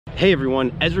Hey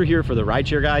everyone, Ezra here for the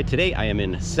Rideshare Guy. Today I am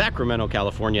in Sacramento,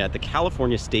 California at the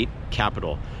California State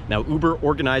Capitol. Now Uber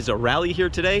organized a rally here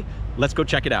today. Let's go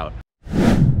check it out.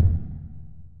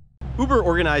 Uber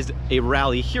organized a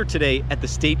rally here today at the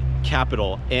State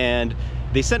Capitol, and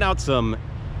they sent out some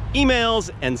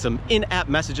emails and some in-app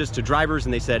messages to drivers,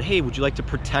 and they said, hey, would you like to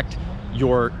protect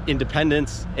your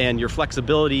independence and your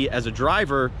flexibility as a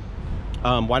driver?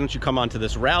 Why don't you come on to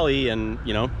this rally and,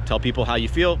 you know, tell people how you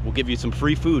feel. We'll give you some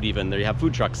free food even. They have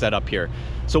food trucks set up here.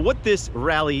 So what this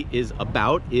rally is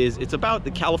about is it's about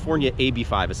the California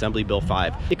AB5, Assembly Bill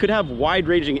 5. It could have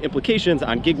wide-ranging implications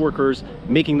on gig workers,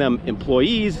 making them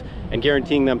employees and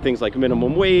guaranteeing them things like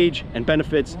minimum wage and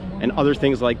benefits and other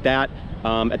things like that.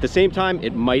 At the same time,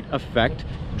 it might affect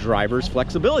drivers'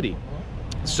 flexibility.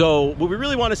 So what we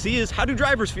really want to see is, how do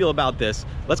drivers feel about this?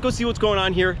 Let's go see what's going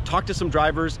on here, talk to some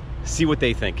drivers, see what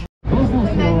they think.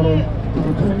 Business model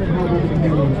to determine how they can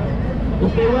do it.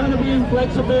 If they want to be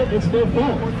inflexible, it's their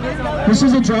fault. This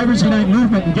is a drivers unite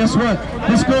movement, and guess what?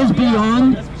 This goes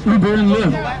beyond Uber and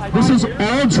Lyft. This is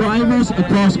all drivers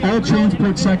across all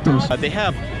transport sectors. They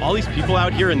have all these people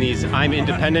out here in these I'm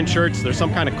Independent shirts. There's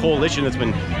some kind of coalition that's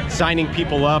been signing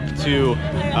people up to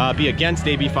be against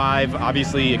AB5,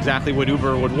 obviously exactly what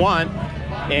Uber would want.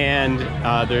 And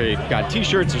they've got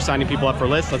t-shirts, they're signing people up for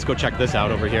lists. Let's go check this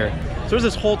out over here. So there's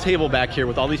this whole table back here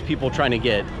with all these people trying to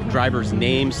get drivers'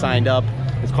 names signed up.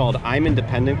 It's called I'm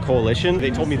Independent Coalition.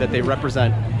 They told me that they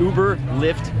represent Uber,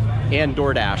 Lyft, and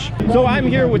Doordash. So I'm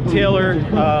here with Taylor,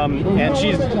 and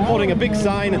she's holding a big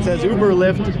sign that says Uber,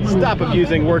 Lyft, stop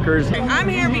abusing workers. I'm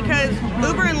here because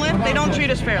Uber and Lyft, they don't treat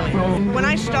us fairly. When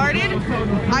I started,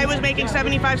 I was making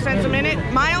 75 cents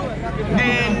a mile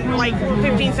and like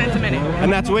 15 cents a minute.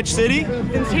 And that's which city?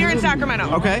 It's here in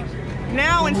Sacramento. Okay.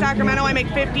 Now in Sacramento, I make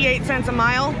 58 cents a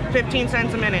mile, 15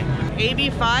 cents a minute.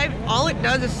 AB5, all it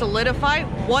does is solidify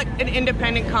what an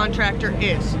independent contractor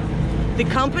is. The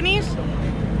companies,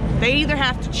 they either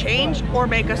have to change or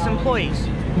make us employees.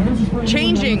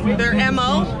 Changing their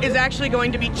MO is actually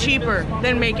going to be cheaper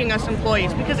than making us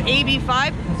employees, because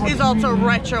AB5 is also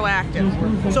retroactive.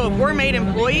 So if we're made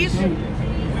employees,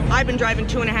 I've been driving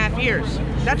 2.5 years.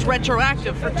 That's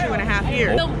retroactive for 2.5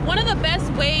 years. So one of the best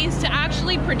ways to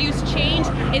actually produce change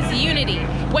is unity.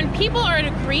 When people are in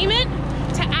agreement,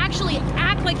 to actually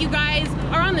act like you guys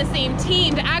are on the same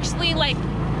team, to actually like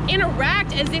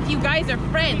interact as if you guys are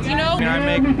friends, you know?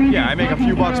 I make a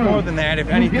few bucks more than that, if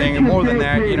anything, and more than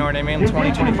that, you know what I mean?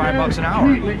 20, 25 bucks an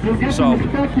hour. So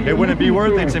it wouldn't be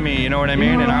worth it to me, you know what I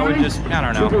mean? And I would just, I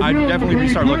don't know, I'd definitely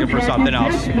start looking for something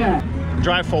else.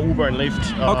 Drive for Uber and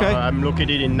Lyft. Okay. I'm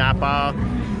located in Napa.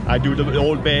 I do the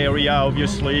old Bay Area,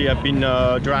 obviously. I've been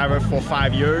a driver for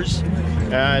 5 years.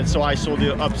 And so I saw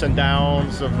the ups and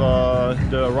downs of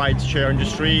the rideshare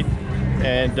industry.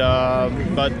 And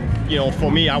but you know,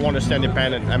 for me, I want to stay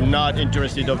independent. I'm not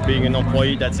interested of being an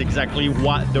employee. That's exactly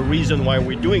what the reason why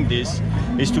we're doing this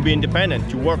is, to be independent,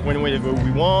 to work whenever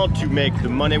we want, to make the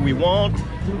money we want.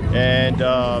 And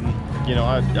you know,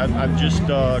 I'm just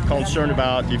concerned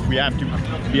about if we have to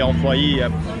be an employee,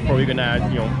 I'm probably gonna,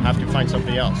 you know, have to find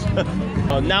something else.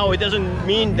 Now, it doesn't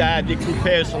mean that they could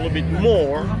pay us a little bit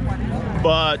more,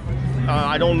 but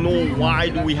I don't know why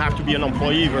do we have to be an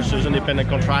employee versus an independent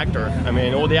contractor. I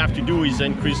mean, all they have to do is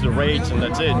increase the rates and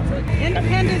that's it.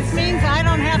 Independence means I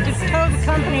don't have to toe the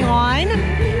company line.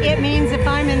 It means if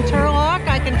I'm in Turlock,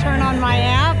 I can turn on my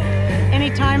app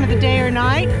any time of the day or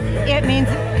night. It means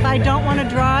if I don't want to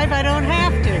drive, I don't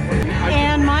have to.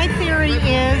 And my theory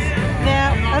is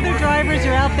that other drivers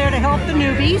are out there to help the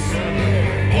newbies.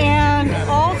 And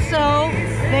also,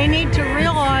 they need to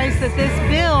realize that this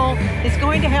bill is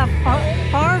going to have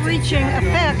far-reaching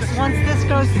effects once this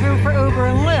goes through for Uber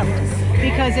and Lyft,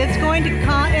 because it's going to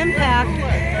impact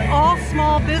all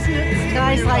small business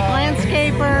guys like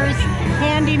landscapers,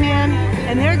 handymen,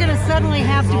 and they're going to suddenly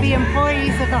have to be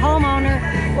employees of the homeowner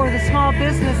or the small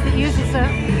business that uses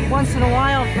it once in a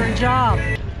while for a job.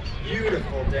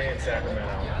 Beautiful day in Sacramento.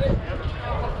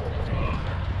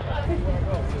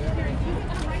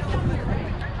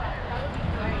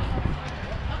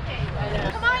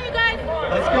 Come on, you guys!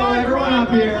 Let's go, everyone up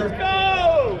here. Let's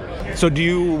go! So do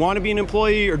you want to be an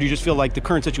employee, or do you just feel like the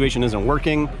current situation isn't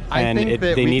working and I think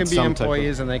that they we need can be some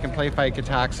employees and they can play FICA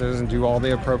taxes and do all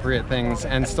the appropriate things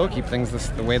and still keep things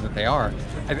the way that they are.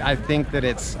 I think that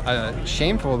it's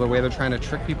shameful the way they're trying to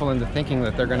trick people into thinking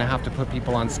that they're going to have to put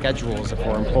people on schedules if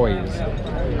we're employees.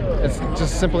 It's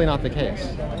just simply not the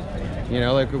case. You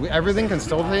know, like everything can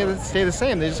still stay the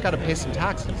same. They just got to pay some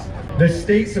taxes. The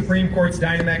state Supreme Court's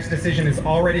Dynamex decision is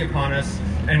already upon us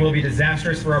and will be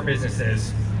disastrous for our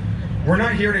businesses. We're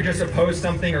not here to just oppose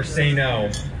something or say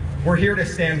no. We're here to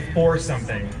stand for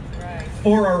something,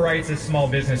 for our rights as small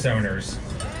business owners,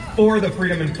 for the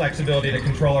freedom and flexibility to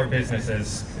control our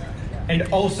businesses, and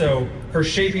also for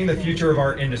shaping the future of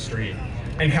our industry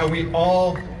and how we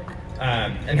all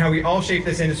shape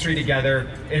this industry together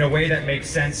in a way that makes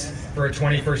sense for a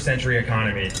 21st century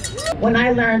economy. When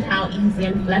I learned how easy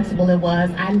and flexible it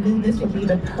was, I knew this would be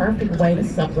the perfect way to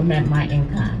supplement my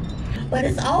income. But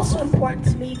it's also important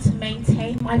to me to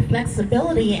maintain my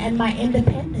flexibility and my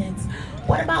independence.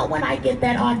 What about when I get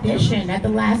that audition at the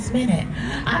last minute?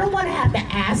 I don't want to have to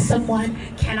ask someone,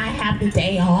 can I have the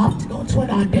day off to go to an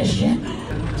audition?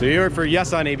 So you're for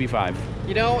yes on AB5.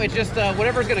 You know, it's just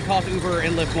whatever's going to cost Uber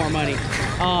and Lyft more money.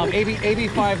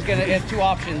 AB5 has two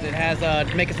options. It has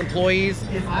to make us employees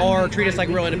or treat us like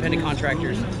real independent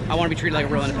contractors. I want to be treated like a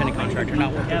real independent contractor,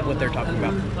 not what they're talking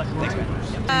about. Thanks, man.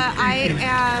 I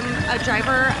am a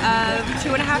driver of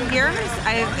 2.5 years.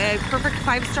 I'm a perfect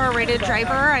 5-star rated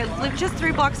driver. I live just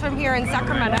 3 blocks from here in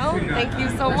Sacramento. Thank you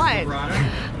so much.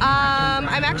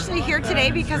 I'm actually here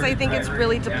today because I think it's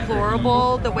really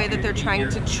deplorable the way that they're trying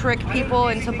to trick people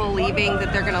into believing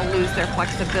that they're going to lose their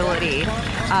flexibility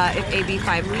if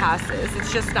AB5 passes.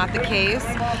 It's just not the case.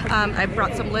 I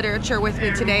brought some literature with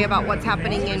me today about what's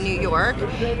happening in New York,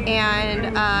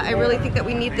 and I really think that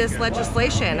we need this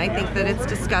legislation. I think that it's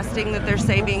disgusting that they're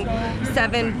saving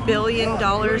 $7 billion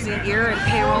a year in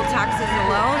payroll taxes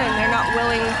alone, and they're not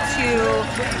willing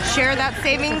to share that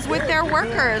savings with their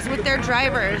workers, with their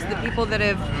drivers, the people that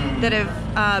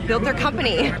have built their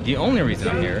company. The only reason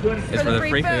I'm here is for the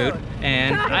free food,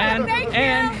 and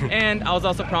I was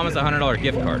also promised a $100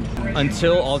 gift card.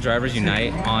 Until all drivers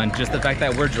unite on just the fact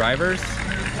that we're drivers,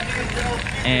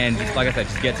 and just, like I said,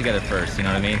 just get together first, you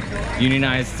know what I mean?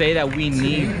 Unionize, say that we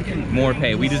need more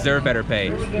pay, we deserve better pay,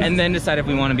 and then decide if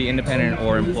we want to be independent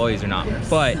or employees or not.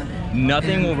 But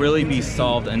nothing will really be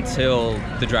solved until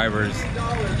the drivers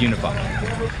unify.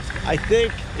 I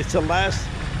think it's the last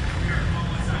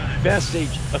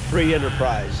vestige of free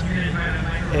enterprise,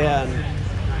 and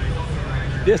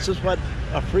this is what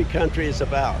a free country is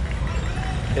about.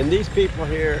 And these people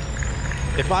here,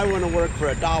 if I want to work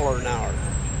for $1 an hour,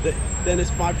 then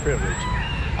it's my privilege.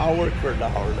 I'll work for $1 an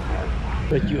hour.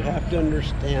 But you have to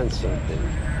understand something.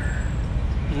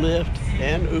 Lyft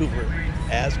and Uber,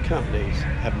 as companies,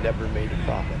 have never made a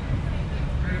profit.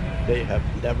 They have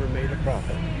never made a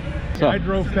profit. So I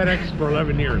drove FedEx for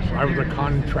 11 years. I was a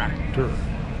contractor.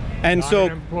 And not so,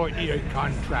 an employee, a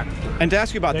contractor. And to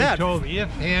ask you about that, they told me if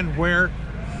and where,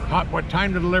 what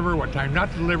time to deliver, what time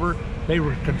not to deliver. They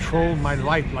would control my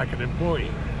life like an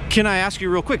employee. Can I ask you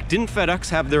real quick, didn't FedEx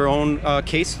have their own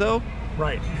case though?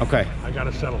 Right. Okay. I got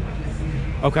a settlement.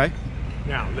 Okay.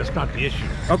 Now, that's not the issue.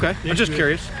 Okay, I'm just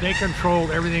curious. They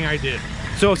controlled everything I did.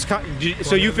 So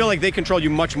so you feel like they control you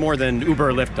much more than Uber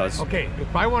or Lyft does? Okay,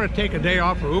 if I want to take a day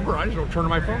off for Uber, I just don't turn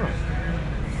my phone off.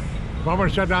 If I want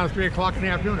to shut down at 3 o'clock in the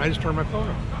afternoon, I just turn my phone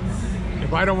off.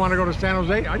 If I don't want to go to San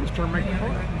Jose, I just turn my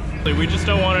phone off. We just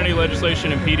don't want any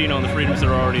legislation impeding on the freedoms that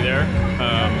are already there.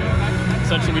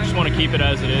 Essentially, we just want to keep it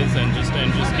as it is and just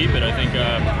keep it. I think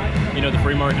you know, the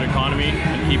free market economy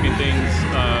and keeping things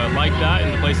like that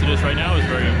in the place it is right now is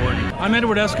very important. I'm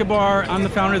Edward Escobar. I'm the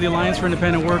founder of the Alliance for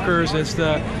Independent Workers. It's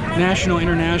the national,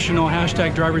 international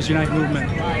 #Drivers Unite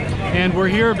movement. And we're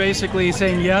here basically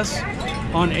saying yes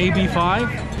on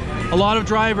AB5. A lot of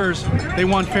drivers, they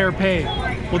want fair pay.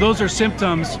 Well, those are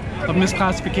symptoms of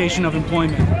misclassification of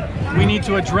employment. We need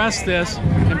to address this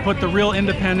and put the real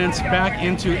independence back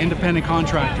into independent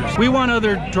contractors. We want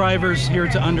other drivers here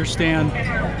to understand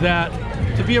that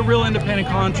to be a real independent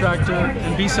contractor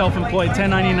and be self-employed,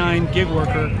 1099 gig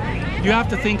worker, you have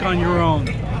to think on your own.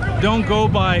 Don't go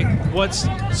by what's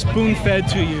spoon-fed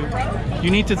to you.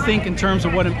 You need to think in terms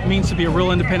of what it means to be a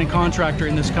real independent contractor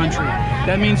in this country.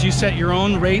 That means you set your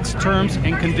own rates, terms,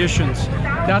 and conditions.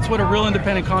 That's what a real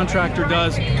independent contractor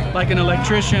does, like an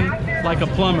electrician, like a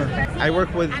plumber. I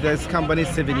work with this company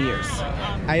 7 years.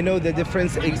 I know the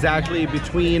difference exactly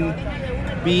between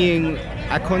being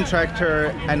a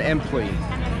contractor and employee.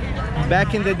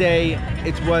 Back in the day,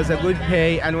 it was a good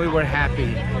pay and we were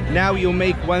happy. Now you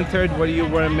make 1/3 what you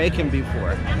were making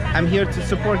before. I'm here to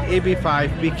support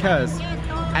AB5 because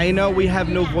I know we have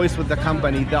no voice with the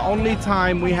company. The only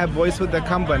time we have voice with the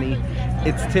company,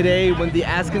 it's today when they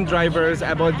asking drivers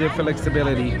about their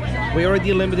flexibility. We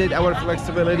already limited our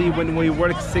flexibility when we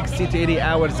work 60 to 80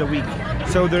 hours a week.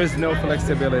 So there is no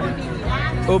flexibility.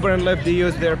 Uber and Lyft, they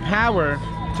use their power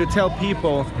to tell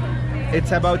people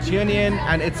it's about union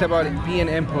and it's about being an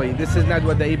employee. This is not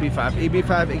what the AB5.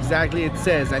 AB5 exactly it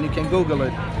says, and you can Google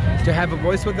it, to have a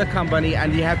voice with the company,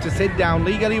 and you have to sit down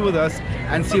legally with us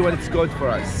and see what it's good for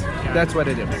us. That's what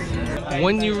it is.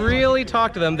 when you really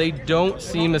talk to them, they don't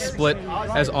seem as split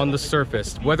as on the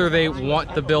surface. Whether they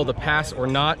want the bill to pass or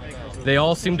not, they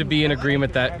all seem to be in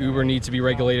agreement that Uber needs to be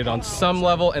regulated on some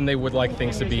level, and they would like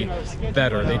things to be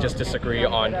better. They just disagree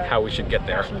on how we should get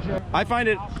there. I find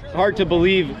it hard to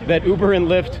believe that Uber and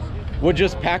Lyft would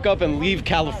just pack up and leave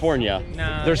California.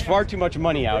 No. There's far too much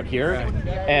money out here.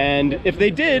 And if they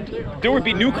did, there would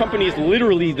be new companies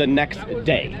literally the next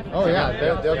day. Oh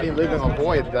yeah, they'll be leaving a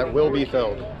void that will be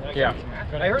filled. Yeah.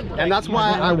 And that's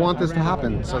why I want this to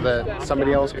happen, so that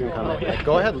somebody else can come in. Like,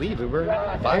 go ahead, leave Uber.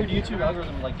 Bye.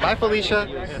 Bye,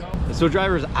 Felicia. So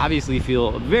drivers obviously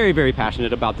feel very, very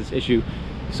passionate about this issue.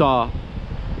 Saw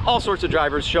all sorts of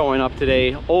drivers showing up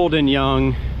today, old and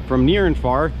young, from near and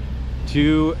far,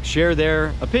 to share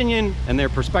their opinion and their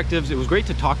perspectives. It was great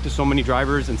to talk to so many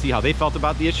drivers and see how they felt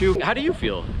about the issue. How do you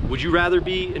feel? Would you rather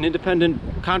be an independent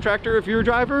contractor if you're a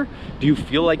driver? Do you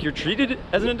feel like you're treated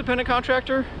as an independent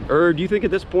contractor? Or do you think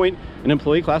at this point an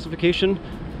employee classification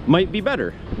might be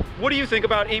better? What do you think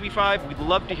about AB5? We'd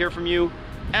love to hear from you.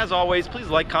 As always, please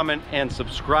like, comment, and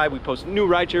subscribe. We post new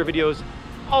rideshare videos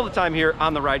all the time here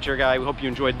on The Rideshare Guy. We hope you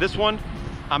enjoyed this one.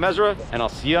 I'm Ezra, and I'll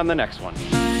see you on the next one.